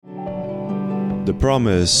The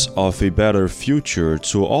promise of a better future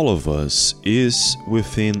to all of us is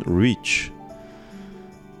within reach.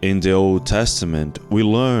 In the Old Testament, we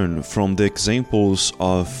learn from the examples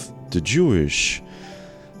of the Jewish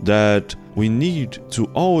that we need to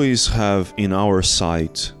always have in our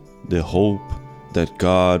sight the hope that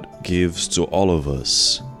God gives to all of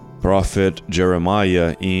us. Prophet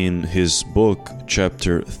Jeremiah, in his book,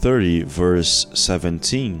 chapter 30, verse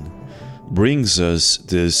 17, brings us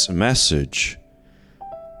this message.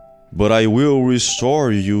 But I will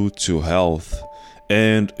restore you to health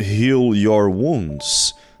and heal your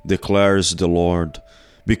wounds, declares the Lord,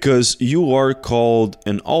 because you are called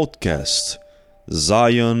an outcast,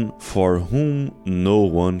 Zion for whom no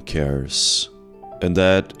one cares. And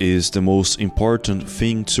that is the most important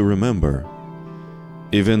thing to remember.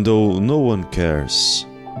 Even though no one cares,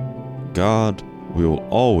 God will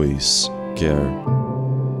always care.